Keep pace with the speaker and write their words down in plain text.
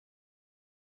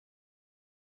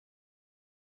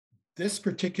This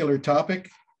particular topic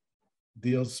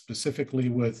deals specifically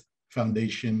with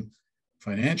foundation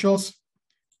financials.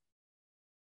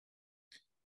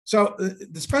 So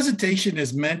this presentation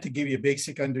is meant to give you a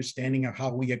basic understanding of how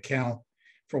we account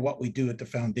for what we do at the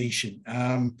foundation.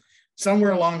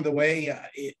 Somewhere along the way,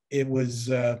 it was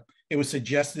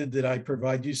suggested that I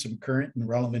provide you some current and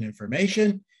relevant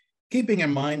information, keeping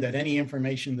in mind that any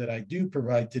information that I do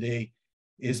provide today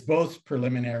is both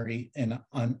preliminary and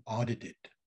unaudited.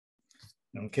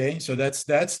 Okay, so that's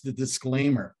the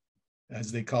disclaimer,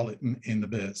 as they call it in the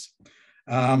biz.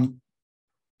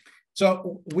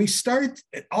 So we start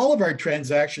all of our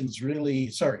transactions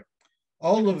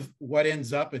all of what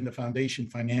ends up in the foundation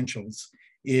financials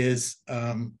is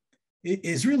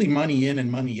really money in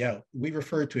and money out. We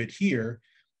refer to it here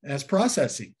as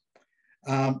processing.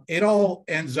 It all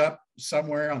ends up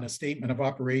somewhere on a statement of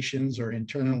operations, or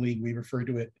internally we refer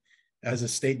to it as a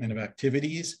statement of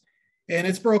activities. And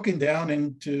it's broken down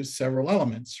into several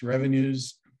elements: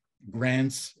 revenues,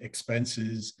 grants,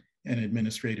 expenses, and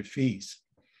administrative fees.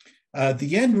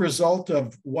 The end result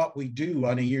of what we do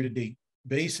on a year-to-date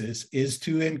basis is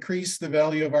to increase the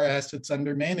value of our assets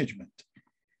under management.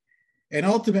 And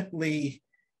ultimately,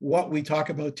 what we talk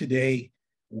about today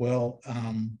will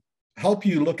help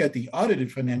you look at the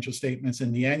audited financial statements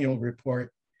in the annual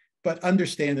report, but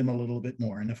understand them a little bit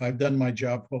more. And if I've done my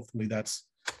job, hopefully that's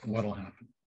what'll happen.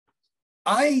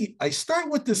 I start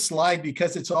with this slide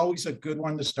because it's always a good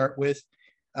one to start with,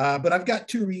 but I've got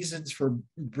two reasons for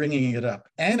bringing it up.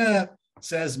 Anna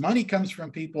says money comes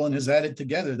from people and is added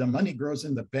together. The money grows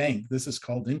in the bank. This is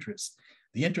called interest.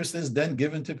 The interest is then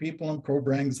given to people in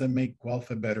programs that make Guelph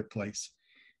a better place.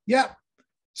 Yeah,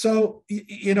 so,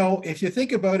 if you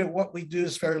think about it, what we do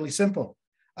is fairly simple.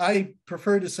 I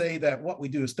prefer to say that what we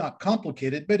do is not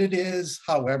complicated, but it is,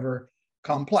 however,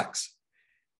 complex.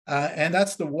 And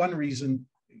that's the one reason,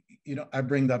 I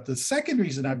bring up. The second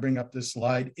reason I bring up this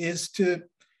slide is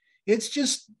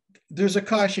there's a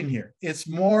caution here. It's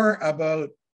more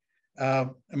about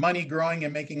money growing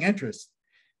and making interest.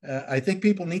 I think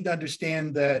people need to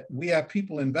understand that we have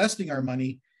people investing our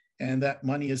money, and that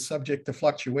money is subject to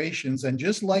fluctuations. And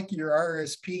just like your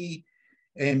RSP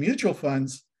and mutual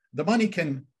funds, the money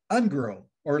can ungrow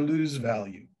or lose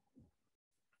value.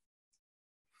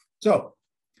 So,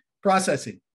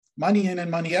 processing, money in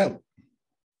and money out.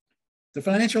 The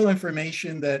financial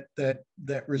information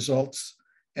that results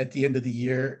at the end of the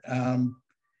year,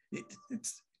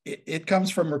 it comes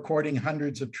from recording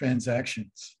hundreds of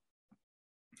transactions.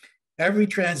 Every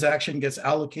transaction gets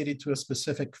allocated to a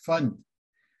specific fund.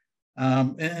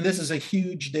 And this is a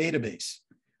huge database.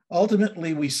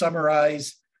 Ultimately, we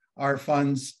summarize our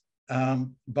funds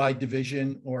by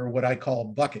division, or what I call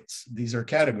buckets. These are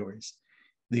categories: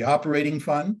 the operating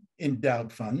fund,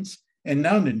 endowed funds, and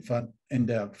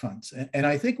non-endowed funds. And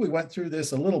I think we went through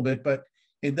this a little bit, but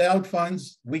endowed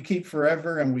funds, we keep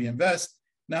forever and we invest.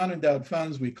 Non-endowed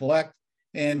funds, we collect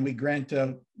and we grant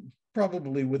out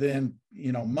probably within,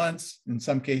 months, in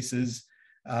some cases,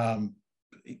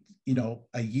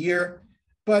 a year.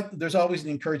 But there's always an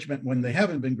encouragement when they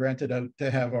haven't been granted out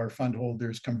to have our fund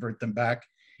holders convert them back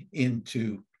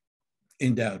into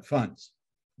endowed funds.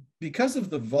 Because of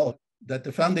the vault, that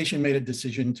the foundation made a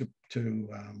decision to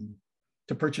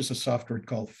purchase a software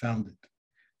called Founded.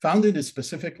 Founded is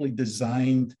specifically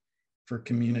designed for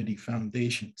community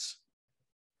foundations.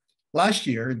 Last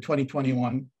year, in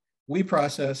 2021, we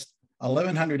processed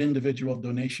 1,100 individual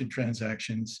donation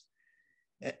transactions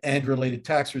and related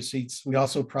tax receipts. We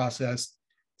also processed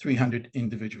 300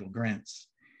 individual grants.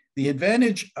 The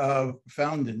advantage of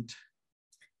Founded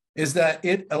is that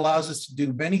it allows us to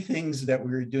do many things that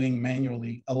we were doing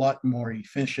manually a lot more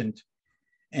efficient,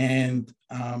 and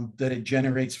that it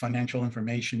generates financial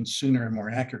information sooner and more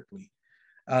accurately.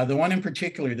 The one in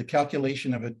particular, the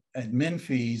calculation of admin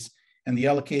fees and the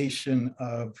allocation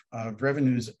of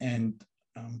revenues and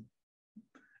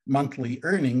monthly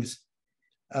earnings,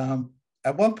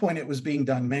 at one point it was being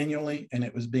done manually and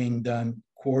it was being done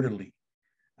quarterly.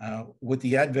 With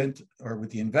the advent, or with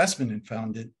the investment in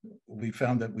Founded, we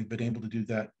found that we've been able to do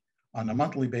that on a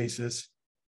monthly basis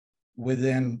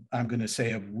within, I'm going to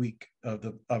say, a week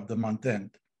of the month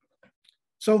end.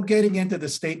 So getting into the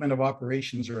statement of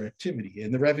operations or activity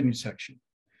in the revenue section,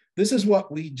 this is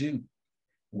what we do.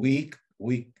 We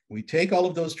take all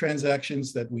of those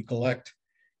transactions that we collect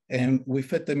and we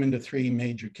fit them into three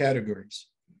major categories.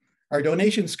 Our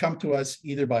donations come to us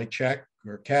either by check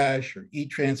or cash or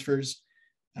e-transfers.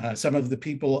 Some of the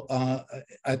people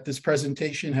at this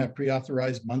presentation have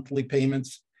pre-authorized monthly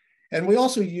payments. And we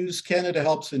also use Canada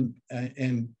Helps and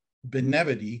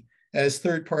Benevity as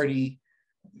third-party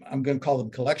I'm going to call them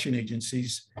collection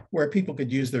agencies, where people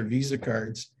could use their Visa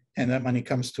cards and that money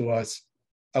comes to us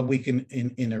a week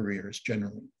in arrears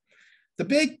generally. The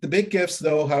big gifts,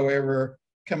 though, however,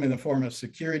 come in the form of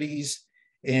securities,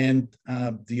 and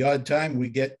the odd time we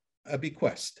get a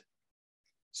bequest.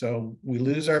 So we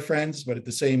lose our friends, but at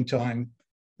the same time,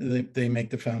 they make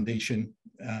the foundation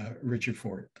richer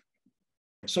for it.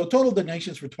 So total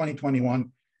donations for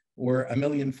 2021 were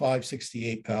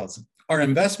 $1,568,000. Our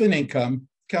investment income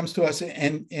comes to us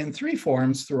in three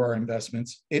forms through our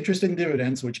investments: interest and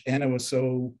dividends, which Anna was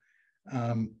so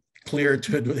clear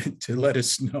to let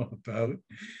us know about.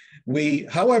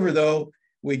 However, though,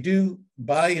 we do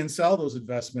buy and sell those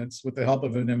investments with the help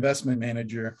of an investment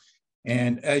manager.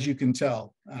 And as you can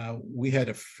tell, we had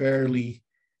a fairly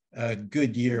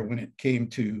good year when it came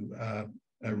to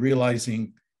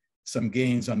realizing some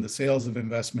gains on the sales of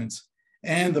investments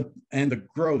and the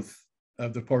growth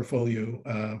of the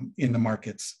portfolio in the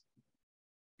markets.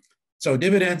 So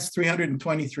dividends,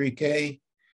 $323K.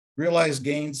 Realized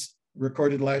gains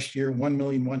recorded last year,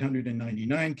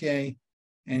 $1,199K.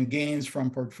 And gains from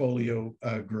portfolio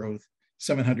growth,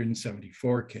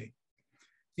 $774K.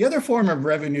 The other form of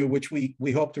revenue, which we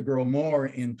hope to grow more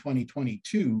in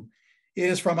 2022,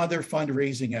 is from other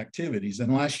fundraising activities.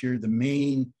 And last year, the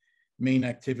main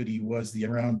activity was the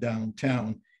Around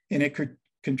Downtown, and it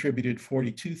contributed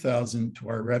 $42,000 to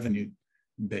our revenue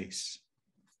base.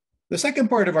 The second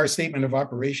part of our statement of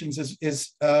operations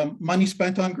is money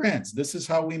spent on grants. This is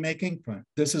how we make income.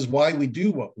 This is why we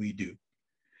do what we do.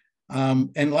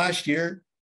 And last year,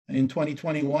 in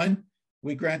 2021,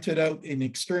 we granted out in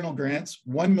external grants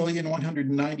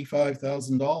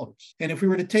 $1,195,000. And if we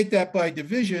were to take that by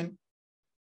division,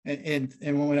 and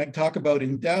when I talk about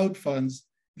endowed funds,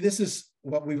 this is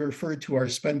what we refer to our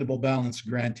spendable balance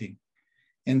granting.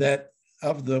 And that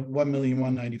of the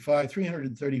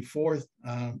 $1,195,000,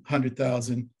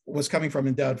 $334,000 was coming from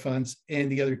endowed funds,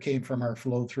 and the other came from our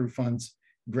flow-through funds,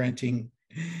 granting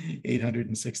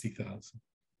 $860,000.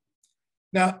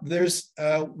 Now,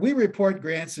 we report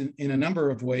grants in a number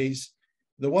of ways.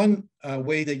 The one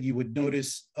way that you would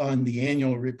notice on the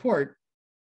annual report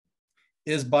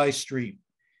is by stream.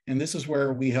 And this is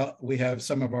where we have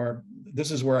some of this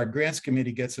is where our grants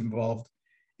committee gets involved.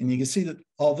 And you can see that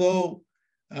although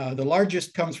the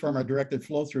largest comes from our directed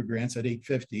flow-through grants at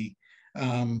 $850,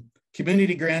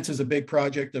 community grants is a big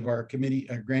project of our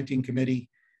granting committee.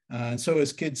 And so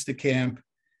is Kids to Camp.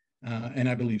 And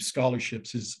I believe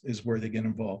scholarships is where they get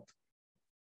involved.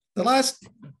 The last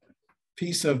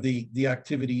piece of the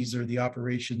activities or the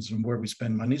operations and where we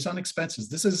spend money is on expenses.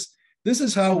 This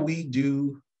is how we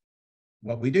do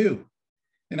what we do.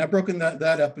 And I've broken that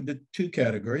up into two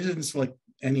categories. And it's like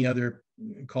any other,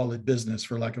 call it business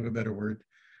for lack of a better word.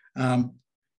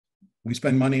 We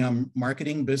spend money on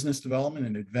marketing, business development,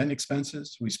 and event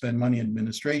expenses. We spend money on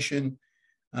administration,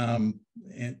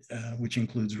 which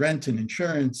includes rent and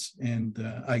insurance and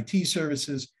IT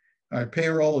services. Our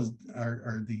payroll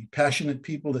are the passionate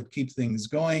people that keep things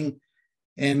going.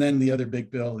 And then the other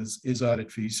big bill is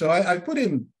audit fees. So I put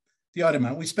in the audit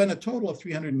amount. We spent a total of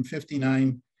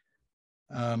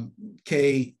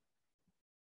 $359K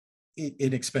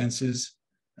in expenses.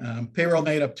 Payroll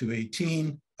made up to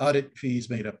 18, audit fees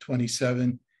made up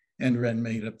 27, and rent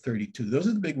made up 32. Those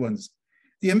are the big ones.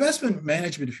 The investment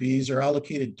management fees are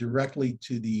allocated directly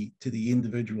to the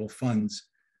individual funds.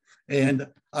 And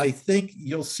I think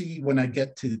you'll see when I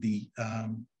get to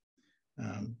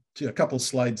to a couple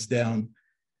slides down,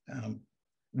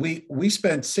 we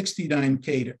spent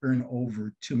 $69K to earn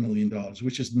over $2 million,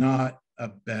 which is not a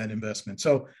bad investment.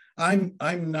 So I'm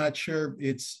not sure.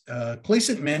 It's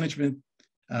placement management,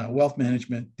 wealth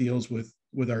management deals with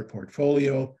our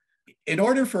portfolio. In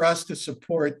order for us to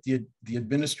support the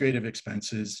administrative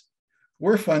expenses,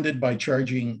 we're funded by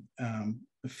charging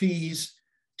fees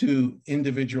to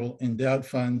individual endowed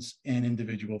funds and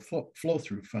individual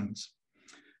flow-through funds.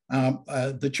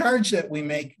 The charge that we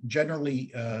make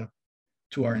generally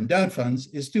to our endowed funds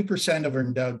is 2% of our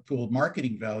endowed pooled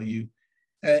marketing value.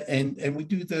 And we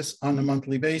do this on a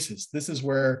monthly basis. This is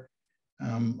where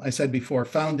I said before,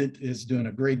 Founded is doing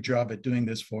a great job at doing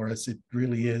this for us. It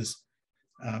really is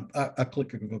a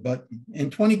click of a button. In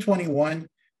 2021,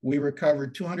 we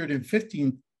recovered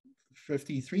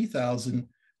 $253,000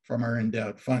 from our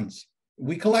endowed funds.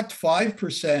 We collect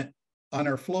 5% on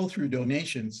our flow-through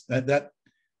donations.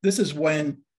 This is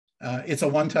when it's a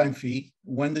one-time fee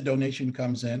when the donation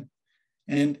comes in.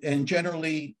 And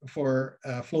generally for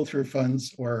flow-through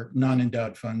funds or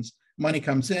non-endowed funds, money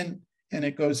comes in and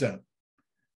it goes out.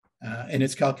 And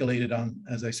it's calculated on,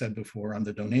 as I said before, on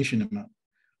the donation amount.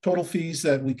 Total fees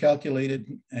that we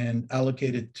calculated and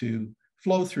allocated to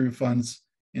flow-through funds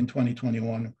in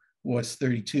 2021 was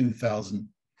 $32,000.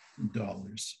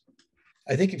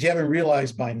 I think if you haven't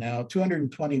realized by now,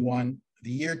 221,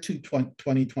 the year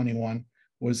 2021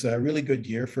 was a really good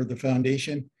year for the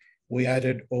foundation. We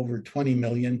added over 20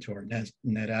 million to our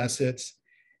net assets.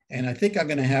 And I think I'm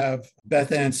going to have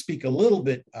Beth Ann speak a little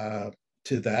bit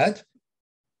to that.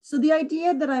 So the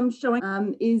idea that I'm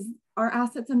showing is our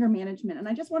assets under management. And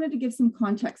I just wanted to give some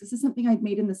context. This is something I've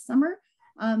made in the summer,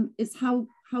 is how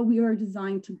we are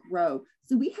designed to grow.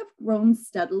 So we have grown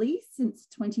steadily since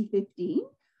 2015.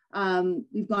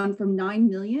 We've gone from 9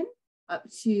 million up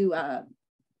to,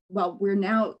 well, we're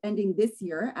now ending this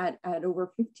year at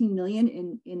over 15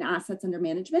 million in assets under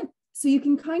management. So you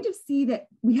can kind of see that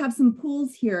we have some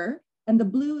pools here, and the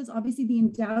blue is obviously the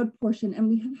endowed portion, and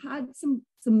we have had some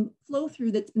flow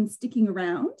through that's been sticking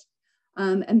around,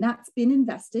 and that's been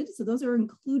invested. So those are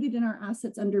included in our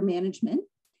assets under management.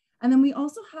 And then we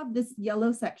also have this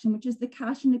yellow section, which is the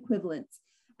cash and equivalents.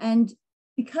 And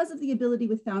because of the ability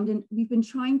with Foundant, we've been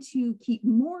trying to keep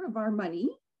more of our money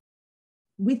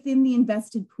within the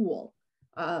invested pool,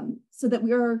 so that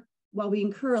while we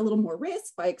incur a little more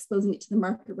risk by exposing it to the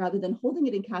market rather than holding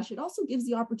it in cash, it also gives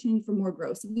the opportunity for more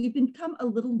growth. So we've become a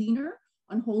little leaner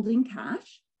on holding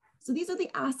cash. So these are the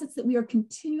assets that we are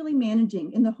continually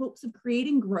managing in the hopes of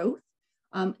creating growth.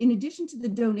 In addition to the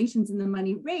donations and the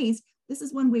money raised, this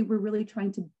is one way we're really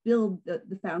trying to build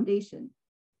the foundation.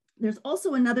 There's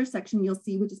also another section you'll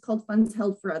see, which is called funds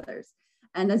held for others.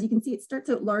 And as you can see, it starts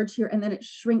out large here and then it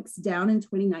shrinks down in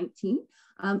 2019.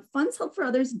 Funds held for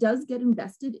others does get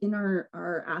invested in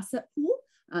our asset pool.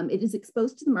 It is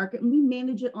exposed to the market and we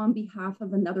manage it on behalf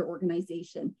of another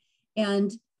organization.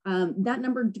 And that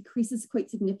number decreases quite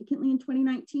significantly in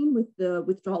 2019 with the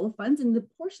withdrawal of funds. And the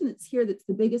portion that's here that's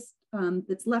the biggest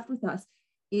that's left with us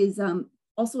is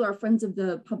also our friends of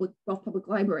the Guelph Public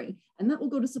Library. And that will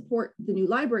go to support the new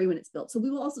library when it's built. So we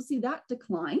will also see that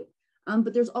decline.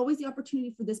 But there's always the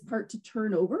opportunity for this part to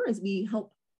turn over as we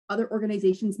help other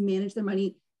organizations manage their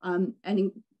money and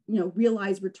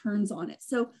realize returns on it.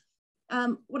 So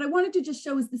what I wanted to just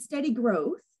show is the steady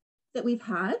growth that we've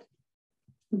had.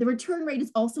 The return rate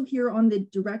is also here on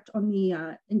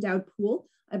the endowed pool.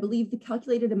 I believe the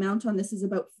calculated amount on this is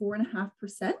about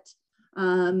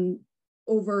 4.5%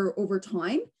 over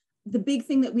time. The big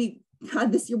thing that we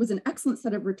had this year was an excellent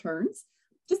set of returns.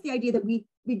 Just the idea that we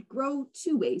grow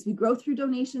two ways. We grow through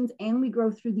donations and we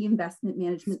grow through the investment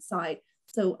management side.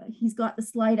 So he's got the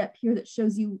slide up here that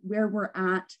shows you where we're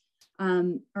at.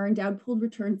 Our endowed pooled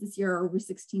returns this year are over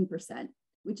 16%,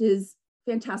 which is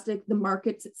fantastic. The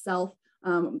markets itself,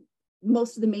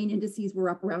 most of the main indices were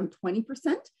up around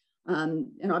 20%.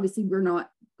 And obviously we're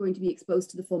not going to be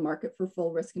exposed to the full market for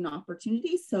full risk and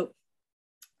opportunity. So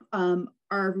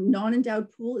our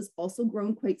non-endowed pool is also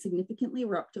grown quite significantly.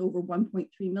 We're up to over 1.3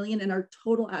 million and our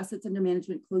total assets under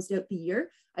management closed out the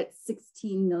year at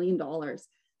 $16 million.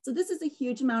 So this is a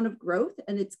huge amount of growth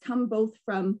and it's come both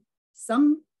from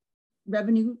some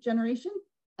revenue generation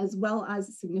as well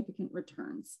as significant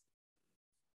returns.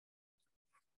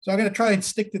 So I'm going to try and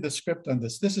stick to the script on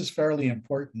this. This is fairly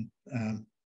important.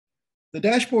 The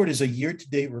dashboard is a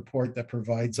year-to-date report that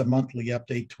provides a monthly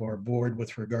update to our board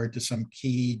with regard to some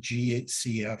key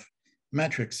GCF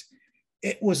metrics.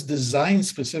 It was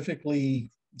designed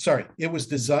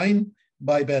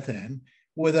by Beth Ann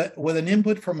with an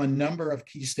input from a number of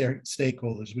key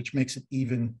stakeholders, which makes it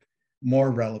even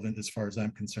more relevant as far as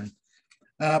I'm concerned.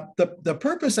 The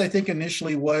purpose, I think,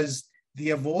 initially was the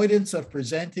avoidance of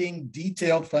presenting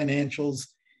detailed financials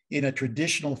in a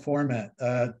traditional format.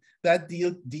 That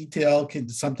detail can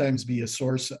sometimes be a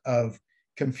source of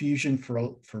confusion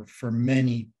for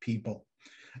many people.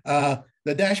 The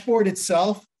dashboard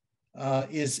itself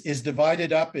is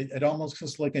divided up. It almost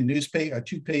looks like a newspaper, a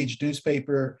two-page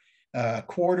newspaper. A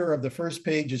quarter of the first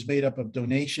page is made up of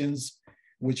donations,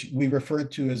 which we refer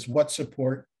to as what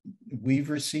support we've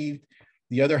received.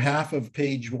 The other half of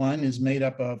page one is made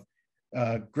up of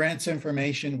grants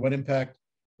information, what impact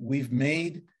we've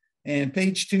made. And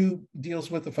page two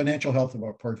deals with the financial health of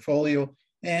our portfolio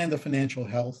and the financial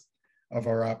health of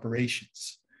our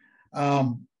operations.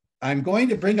 I'm going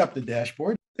to bring up the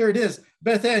dashboard. There it is.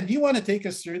 Beth Ann, do you want to take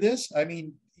us through this? I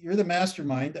mean, you're the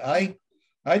mastermind. I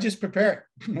just prepare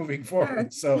it moving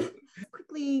forward. So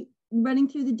quickly running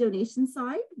through the donation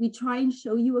side, we try and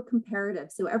show you a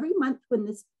comparative. So every month when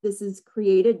this is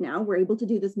created now, we're able to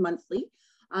do this monthly.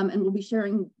 And we'll be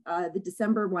sharing the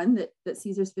December one that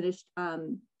Cesare's finished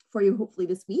for you hopefully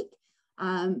this week.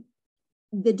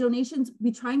 The donations,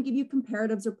 we try and give you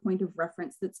comparatives or point of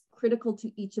reference that's critical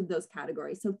to each of those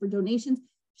categories. So for donations,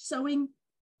 showing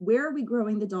where are we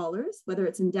growing the dollars, whether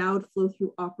it's endowed, flow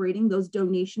through, operating, those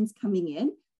donations coming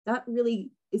in. That really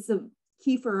is the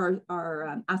key for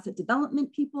our asset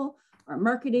development people, our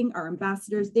marketing, our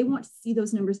ambassadors. They want to see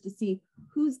those numbers to see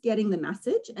who's getting the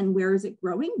message and where is it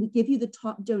growing. We give you the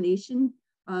top donation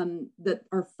that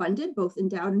are funded, both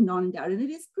endowed and non-endowed. And it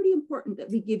is pretty important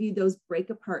that we give you those break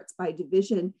aparts by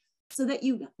division so that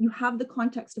you have the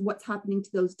context of what's happening to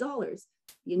those dollars.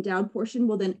 The endowed portion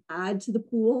will then add to the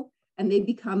pool and they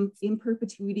become in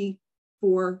perpetuity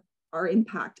for our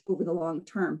impact over the long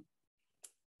term.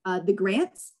 The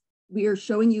grants, we are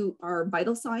showing you our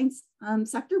vital signs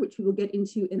sector, which we will get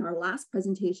into in our last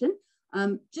presentation,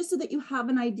 just so that you have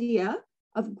an idea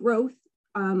of growth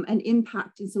and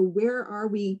impact. And so where are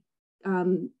we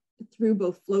through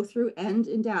both flow through and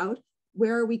endowed,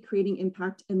 where are we creating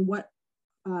impact and what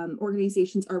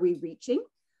organizations are we reaching?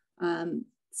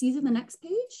 Cesar, the next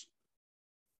page.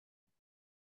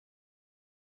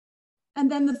 And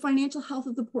then the financial health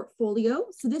of the portfolio.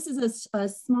 So this is a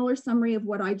smaller summary of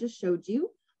what I just showed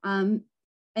you. And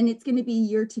it's going to be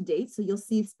year to date. So you'll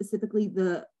see specifically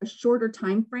a shorter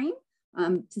time frame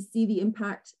to see the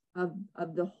impact of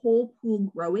the whole pool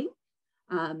growing.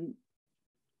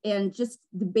 And just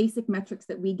the basic metrics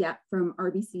that we get from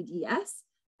RBCDS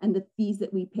and the fees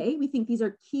that we pay. We think these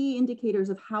are key indicators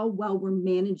of how well we're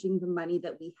managing the money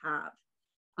that we have.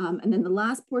 And then the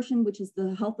last portion, which is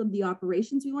the health of the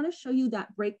operations, we want to show you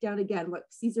that breakdown again, what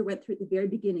Cesar went through at the very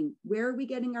beginning. Where are we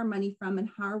getting our money from and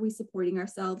how are we supporting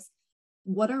ourselves?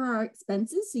 What are our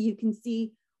expenses? So you can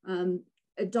see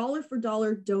a dollar for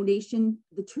dollar donation,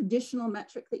 the traditional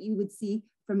metric that you would see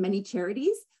from many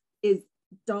charities is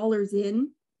dollars in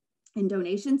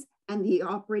donations and the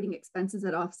operating expenses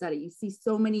that offset it. You see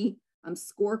so many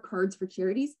scorecards for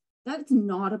charities. That's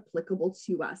not applicable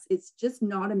to us. It's just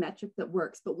not a metric that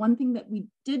works. But one thing that we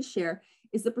did share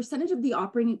is the percentage of the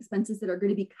operating expenses that are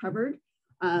going to be covered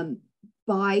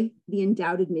by the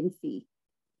endowed admin fee.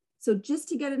 So just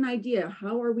to get an idea,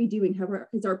 how are we doing?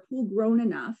 Has our pool grown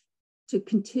enough to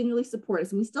continually support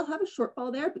us? And we still have a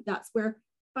shortfall there, but that's where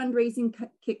fundraising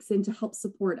kicks in to help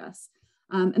support us.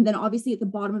 And then obviously at the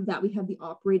bottom of that, we have the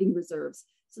operating reserves.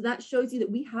 So that shows you that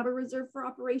we have a reserve for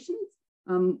operations.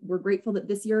 We're grateful that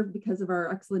this year, because of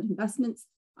our excellent investments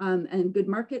and good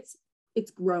markets,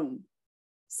 it's grown.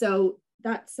 So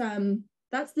that's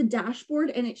the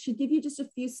dashboard, and it should give you just a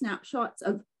few snapshots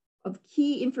of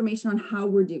key information on how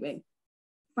we're doing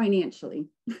financially.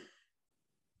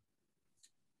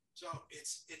 So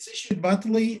it's issued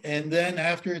monthly, and then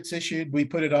after it's issued, we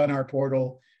put it on our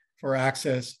portal for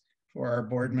access for our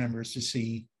board members to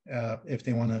see if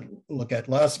they want to look at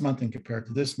last month and compare it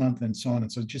to this month and so on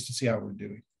and so, just to see how we're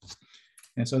doing.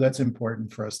 And so that's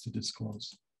important for us to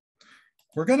disclose.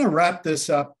 We're going to wrap this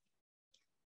up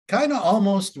kind of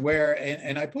almost where,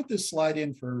 and I put this slide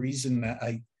in for a reason.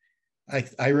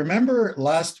 I remember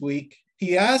last week,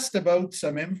 he asked about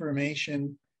some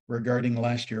information regarding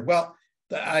last year. Well,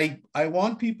 I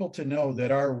want people to know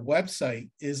that our website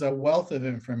is a wealth of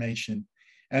information,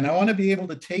 and I want to be able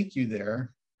to take you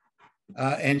there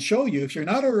and show you, if you're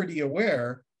not already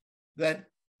aware, that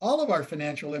all of our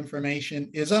financial information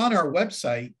is on our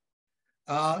website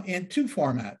in two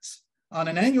formats, on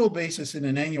an annual basis in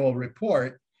an annual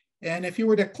report. And if you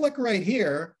were to click right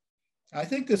here, I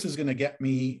think this is going to get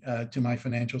me to my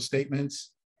financial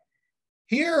statements.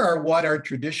 Here are what our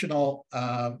traditional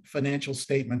financial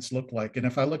statements look like. And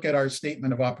if I look at our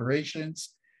statement of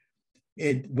operations,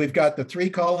 we've got the three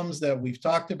columns that we've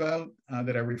talked about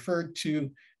that I referred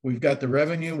to. We've got the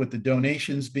revenue with the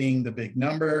donations being the big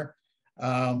number.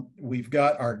 We've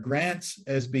got our grants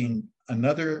as being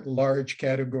another large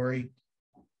category.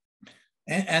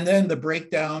 And then the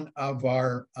breakdown of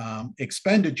our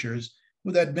expenditures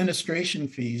with administration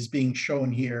fees being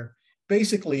shown here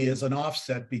basically as an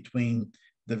offset between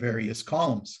the various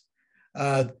columns.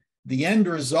 The end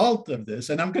result of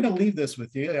this, and I'm going to leave this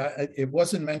with you. It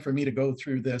wasn't meant for me to go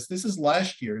through this. This is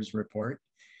last year's report.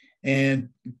 And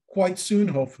quite soon,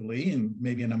 hopefully, and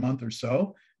maybe in a month or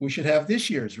so, we should have this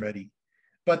year's ready.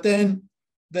 But then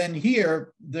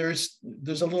here, there's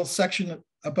a little section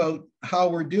about how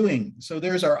we're doing. So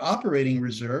there's our operating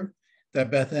reserve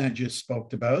that Beth Ann just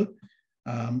spoke about.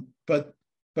 But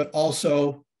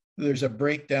also there's a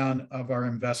breakdown of our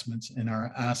investments in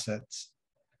our assets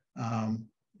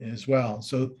as well.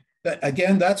 So that,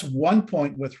 again, that's one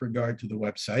point with regard to the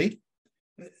website.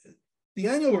 The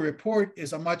annual report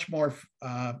is a much more,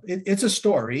 it's a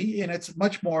story and it's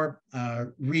much more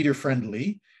reader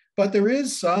friendly, but there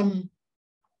is some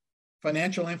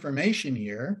financial information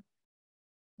here.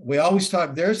 We always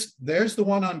talk, there's the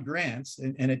one on grants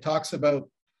and it talks about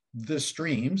the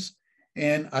streams.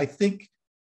 And I think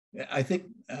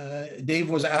Dave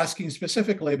was asking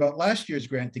specifically about last year's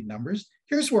granting numbers.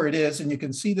 Here's where it is, and you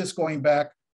can see this going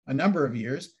back a number of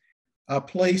years, a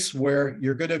place where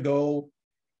you're going to go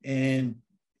and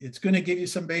it's going to give you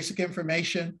some basic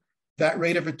information. That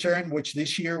rate of return, which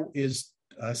this year is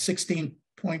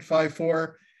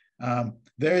 16.54.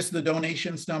 There's the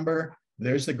donations number.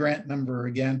 There's the grant number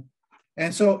again.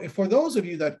 And so for those of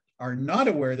you that are not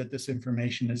aware that this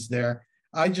information is there,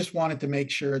 I just wanted to make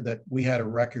sure that we had a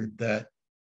record that,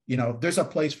 you know, there's a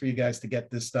place for you guys to get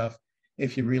this stuff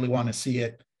if you really want to see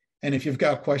it. And if you've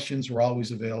got questions, we're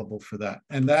always available for that.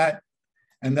 And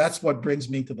that's what brings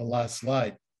me to the last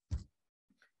slide.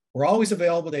 We're always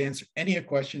available to answer any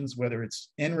questions, whether it's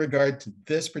in regard to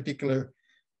this particular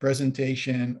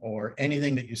presentation or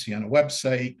anything that you see on a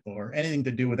website or anything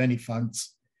to do with any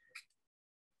funds.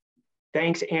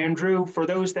 Thanks, Andrew. For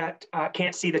those that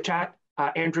can't see the chat,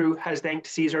 Andrew has thanked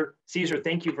Cesar. Cesar,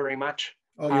 thank you very much.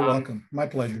 Oh, you're welcome. My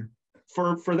pleasure.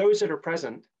 For those that are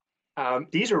present,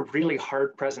 these are really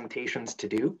hard presentations to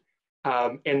do.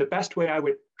 And the best way I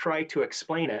would try to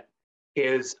explain it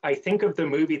is I think of the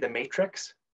movie The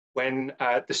Matrix, when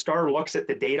the star looks at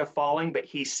the data falling, but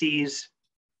he sees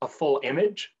a full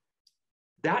image.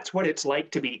 That's what it's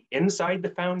like to be inside the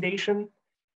foundation.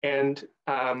 And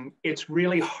it's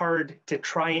really hard to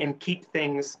try and keep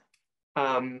things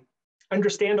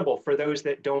understandable for those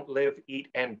that don't live, eat,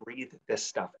 and breathe this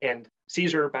stuff. And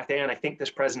Cesar, Bathan, I think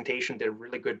this presentation did a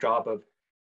really good job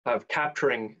of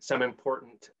capturing some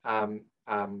important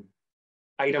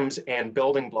items and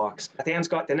building blocks. Bathan's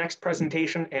got the next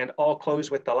presentation, and I'll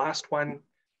close with the last one.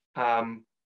 And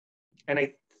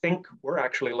I think we're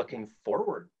actually looking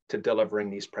forward to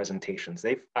delivering these presentations.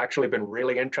 They've actually been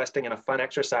really interesting and a fun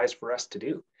exercise for us to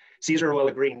do. Cesar will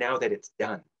agree now that it's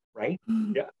done, right?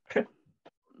 Yeah.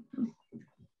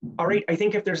 All right, I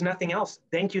think if there's nothing else,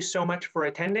 thank you so much for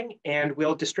attending, and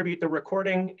we'll distribute the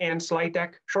recording and slide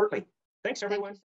deck shortly. Thanks, everyone.